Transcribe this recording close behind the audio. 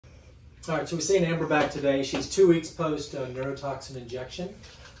All right, so we're seeing Amber back today. She's 2 weeks post neurotoxin injection.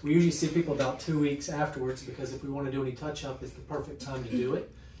 We usually see people about 2 weeks afterwards because if we want to do any touch-up, it's the perfect time to do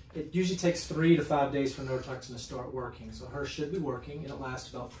it. It usually takes 3 to 5 days for neurotoxin to start working. So hers should be working, and it lasts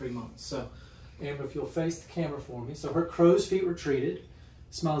about 3 months. So Amber, if you'll face the camera for me. So her crow's feet were treated.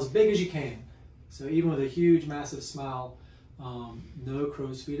 Smile as big as you can. So even with a huge, massive smile, no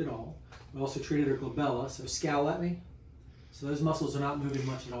crow's feet at all. We also treated her glabella, so scowl at me. So those muscles are not moving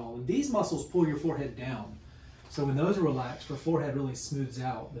much at all. And these muscles pull your forehead down. So when those are relaxed, her forehead really smooths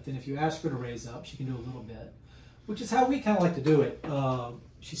out. But then if you ask her to raise up, she can do a little bit, which is how we kind of like to do it.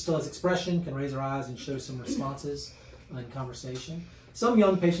 She still has expression, can raise her eyes and show some responses in conversation. Some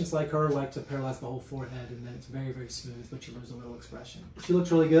young patients like her like to paralyze the whole forehead, and then it's very, very smooth, but you lose a little expression. She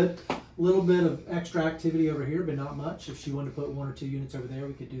looks really good. A little bit of extra activity over here, but not much. If she wanted to put 1 or 2 units over there,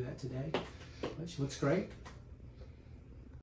 we could do that today. But she looks great.